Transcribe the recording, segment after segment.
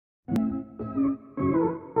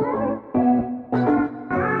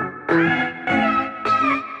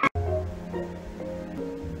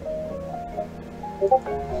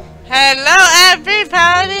every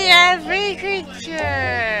pony, every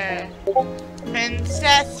creature.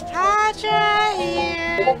 Princess Padra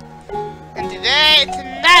here. And tonight,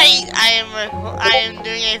 I am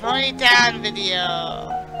doing a Ponytown video.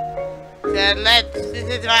 So this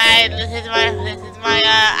is my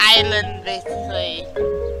island basically.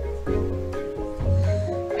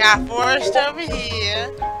 Got forest over here,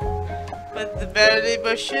 with the berry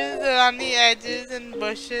bushes on the edges and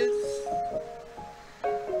bushes.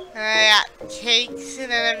 And I got cakes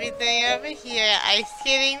and everything over here, ice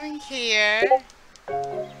skating here.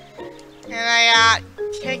 And I got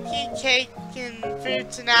cake and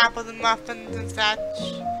fruits and apples and muffins and such.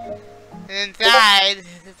 And inside,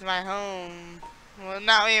 this is my home. Well,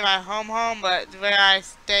 not really my home, but where I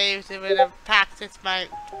stay to practice my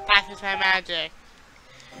magic.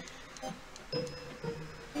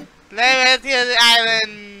 Let's go to the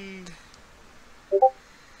island.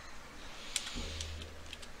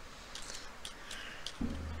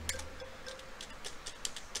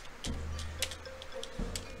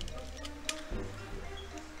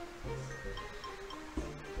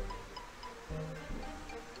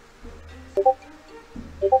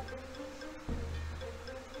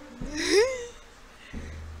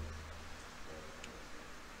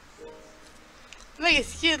 Look at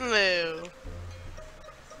Skidaloo.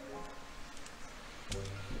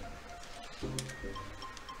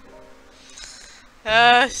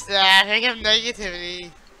 Oh snap, here comes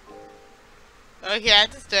negativity. Okay,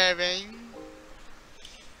 that's disturbing.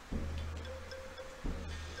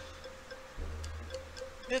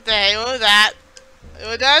 What the heck, what was that?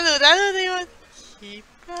 Was that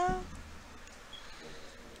Keeper?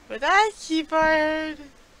 Was that Keeper?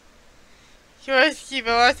 Where's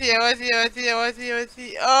Keeper? What's he? Oh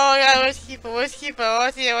yeah, where's Keeper? Where's he?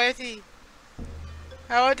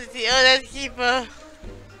 How old is he? Oh, that's Keeper.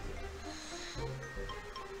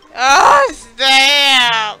 Oh,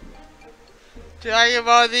 snap! Dragon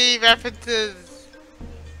Ball Z references.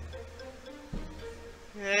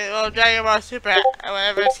 Well, Dragon Ball Super,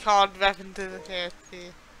 whatever it's called, references, I can't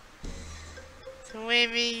see. So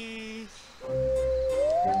maybe...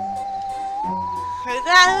 Who's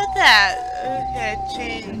that? Okay,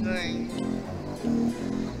 changeling.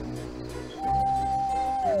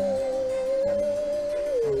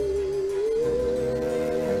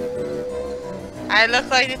 I look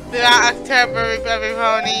like this throughout October, every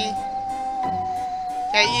pony.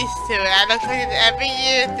 Get used to it. I look like this every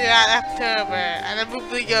year throughout October. I'm a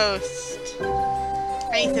booply ghost.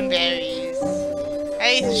 I need some berries. I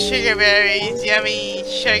need some sugar berries. Yummy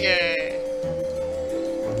sugar.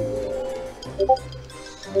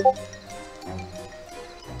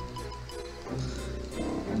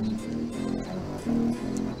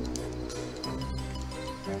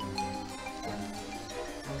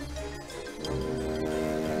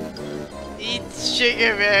 Eat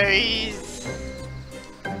sugar berries.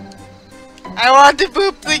 I want to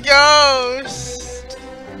boop the ghost.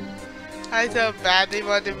 I so badly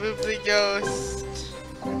want to boop the ghost.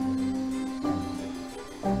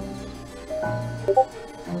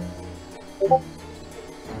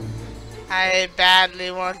 I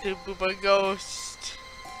badly want to boop a ghost.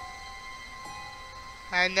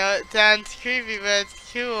 I know it sounds creepy, but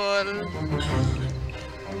it's cool.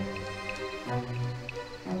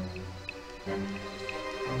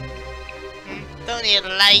 Don't need a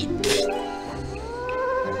light.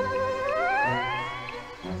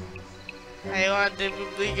 I want the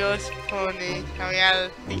booply ghost pony coming out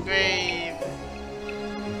of the grave.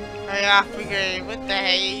 Coming off the grave. What the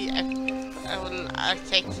heck? I will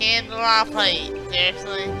take candle on a plate.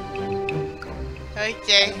 Seriously?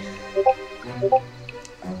 Okay.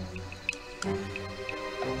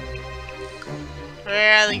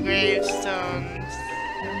 Where are the gravestones?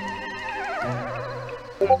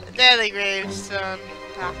 There the gravestone.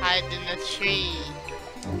 I hide in the tree.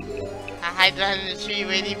 I hide behind the tree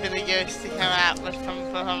waiting for the ghost to come out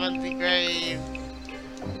from the grave.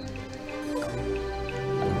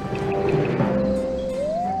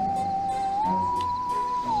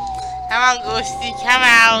 Come on, ghosty, come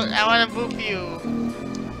out. I want to boop you.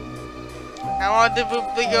 I want to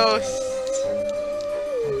boop the ghost.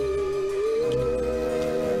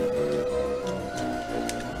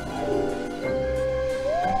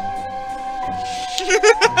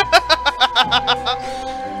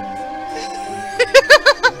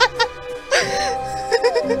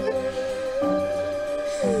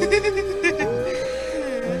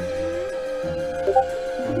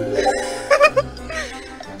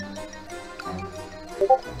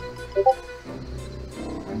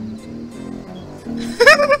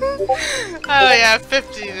 Oh yeah,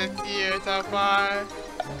 50 this year so far.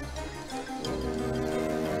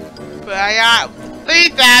 But I got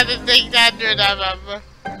 3,600 of them.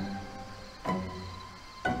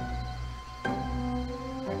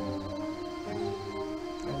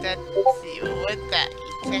 Let's see, what's that?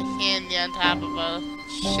 It's a candy on top of a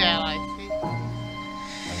shell, I see.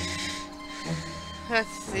 Let's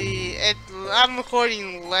see, I'm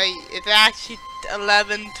recording late. It's actually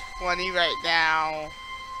 11:20 right now.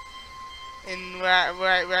 And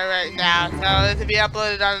right now. So this will be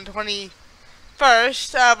uploaded on the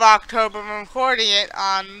 21st of October. I'm recording it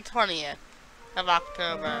on the 20th of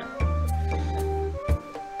October.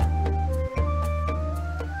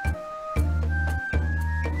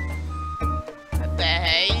 What the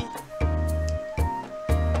hey?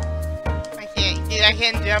 I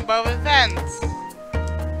can't jump over the fence.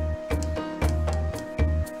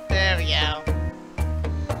 There we go.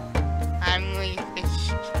 I'm going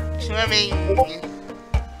fish swimming.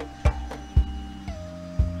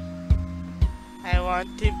 I want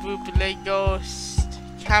the Boopla ghost.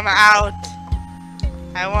 Come out.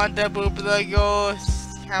 I want the Boopla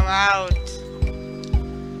ghost. Come out.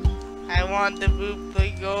 I want the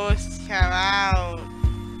Boopla ghost. Come out.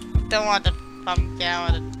 Don't want the pumpkin. I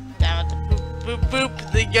want the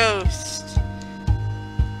boop the ghost.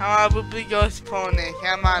 I want a boop the ghost pony.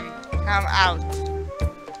 Come on. Come out.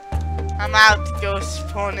 I'm out, ghost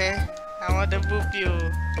pony. I want to boop you.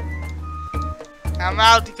 I'm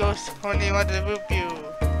out, ghost pony. I want to boop you.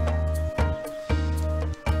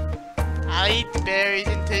 I'll eat the berries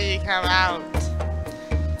until you come out.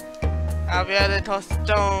 I'll be a little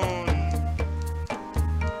stone.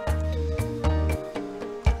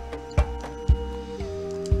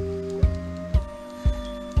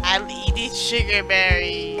 I'll eat these sugar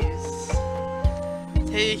berries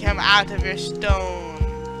till you come out of your stone.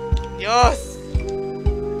 Yes!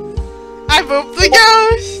 I booped the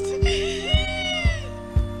ghost!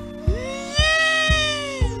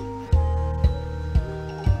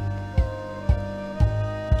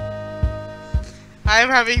 I'm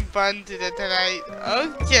having fun tonight.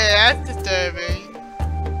 Okay, that's disturbing.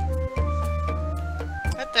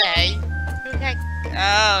 What the heck?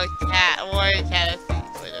 Oh, cat. Warrior cat.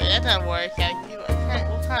 That's not a warrior cat.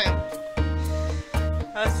 What kind of...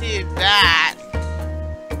 Let's see that.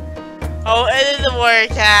 Oh, it is a warrior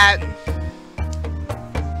cat.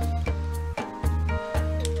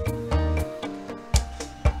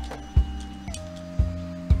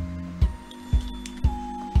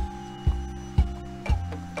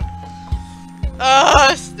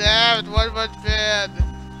 Oh, snapped! One Punch Man.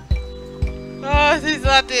 Oh, he's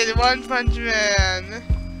lucky. One Punch Man.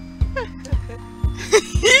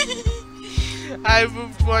 I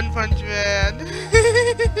moved One Punch Man.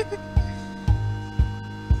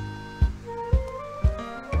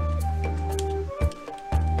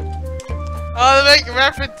 Oh, they're making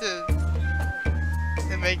references.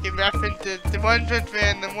 They're making references to One Punch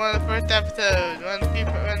Man in one of the first episodes.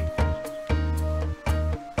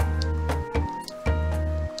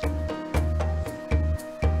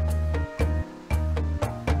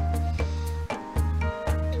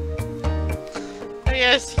 Oh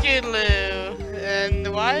yeah, Scootaloo. And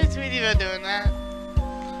why is Sweetie Belle doing that?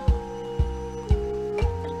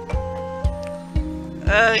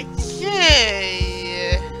 Okay.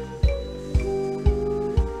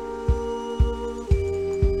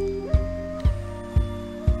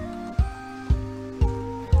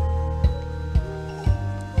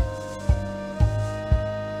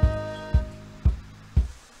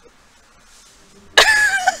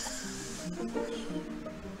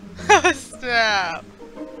 Oh snap!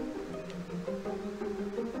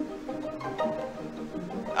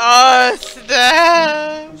 Oh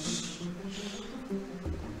snap!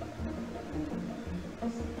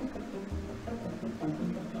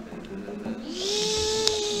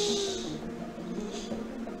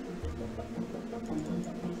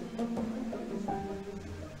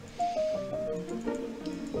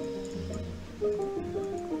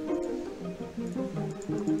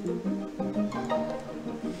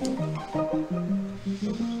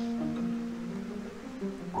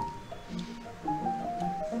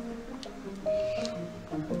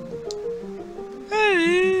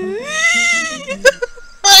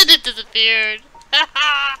 It disappeared.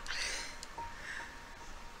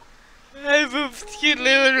 I moved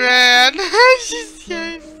Scootaloo and ran. She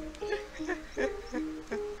escaped.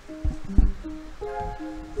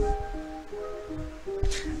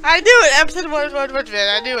 I knew it. Episode 1 man.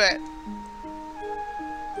 I knew it.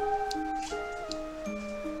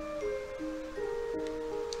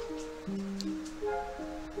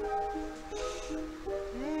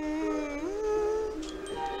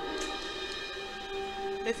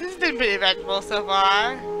 This has been pretty eventful so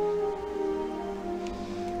far.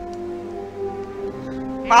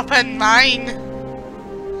 Open mine.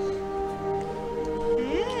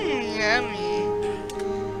 Yummy.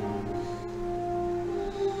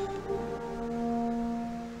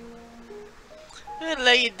 Good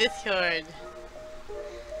luck in Discord.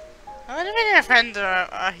 I wonder if my friends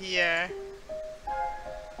are here.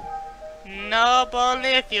 Nope,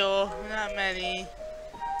 only a few. Not many.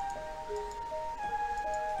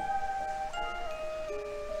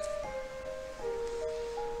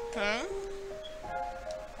 Huh?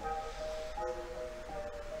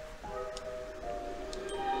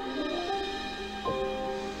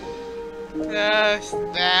 Just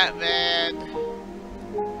that bad.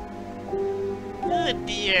 Oh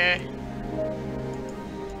dear.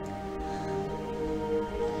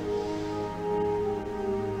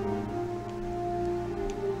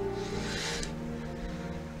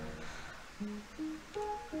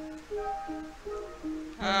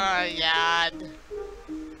 Oh God.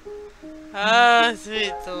 Oh,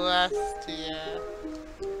 sweet Celestia.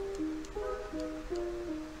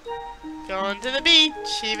 Going to the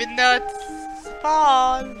beach, even though it's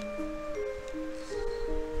fall.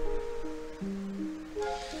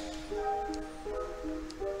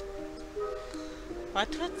 What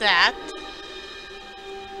was that?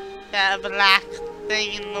 That black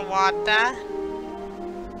thing in the water?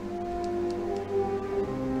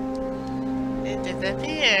 It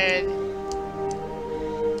disappeared.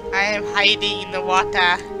 I am hiding in the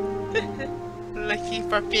water, looking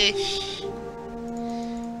for fish.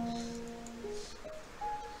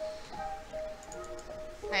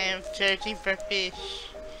 I am searching for fish.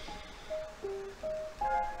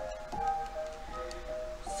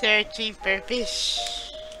 Searching for fish.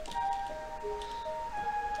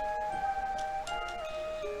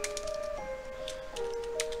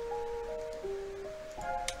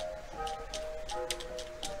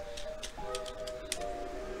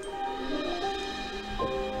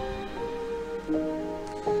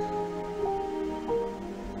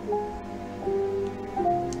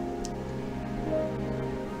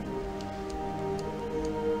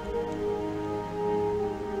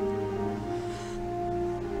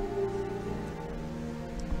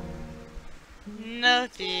 No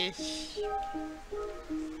fish.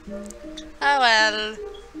 Oh well.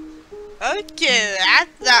 Okay,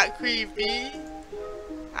 that's not creepy.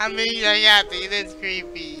 I mean, yeah, it is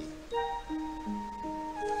creepy.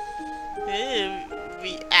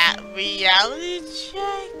 Ooh, reality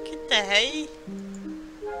check? What the hey?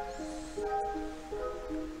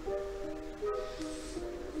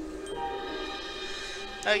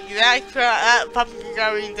 Okay, that pumpkin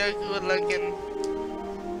carving is good looking.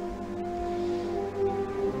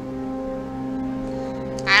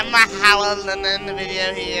 I'm a howling in the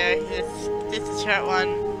video here. This is a short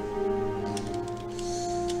one.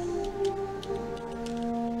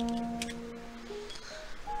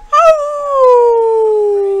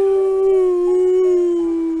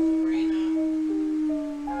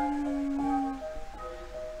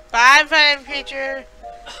 Bye, friend creature.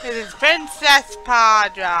 This is Princess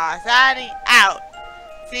Padra signing out.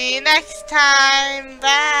 See you next time.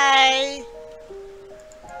 Bye.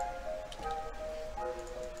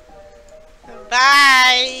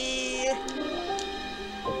 Bye.